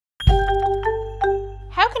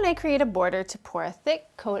can I create a border to pour a thick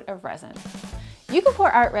coat of resin? You can pour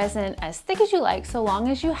art resin as thick as you like so long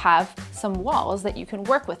as you have some walls that you can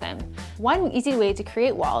work within. One easy way to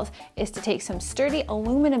create walls is to take some sturdy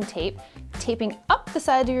aluminum tape, taping up the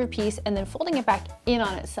side of your piece and then folding it back in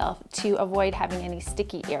on itself to avoid having any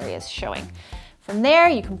sticky areas showing. From there,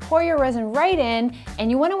 you can pour your resin right in, and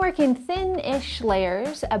you want to work in thin-ish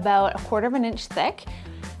layers, about 1/4 inch thick.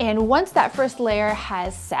 And once that first layer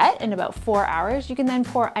has set in about 4 hours, you can then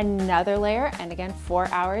pour another layer, and again 4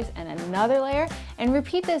 hours, and another layer, and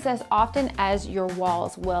repeat this as often as your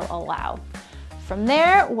walls will allow. From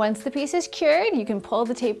there, once the piece is cured, you can pull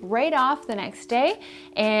the tape right off the next day,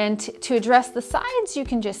 and to address the sides, you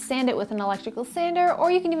can just sand it with an electrical sander, or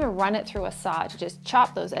you can even run it through a saw to just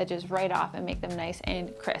chop those edges right off and make them nice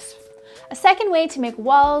and crisp. A second way to make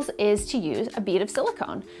walls is to use a bead of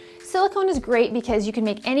silicone. Silicone is great because you can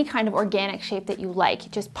make any kind of organic shape that you like.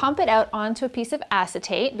 Just pump it out onto a piece of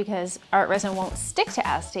acetate, because art resin won't stick to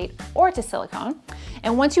acetate or to silicone.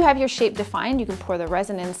 And once you have your shape defined, you can pour the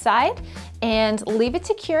resin inside and leave it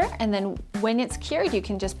to cure. And then when it's cured, you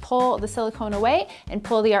can just pull the silicone away and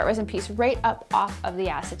pull the art resin piece right up off of the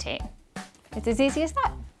acetate. It's as easy as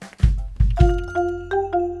that.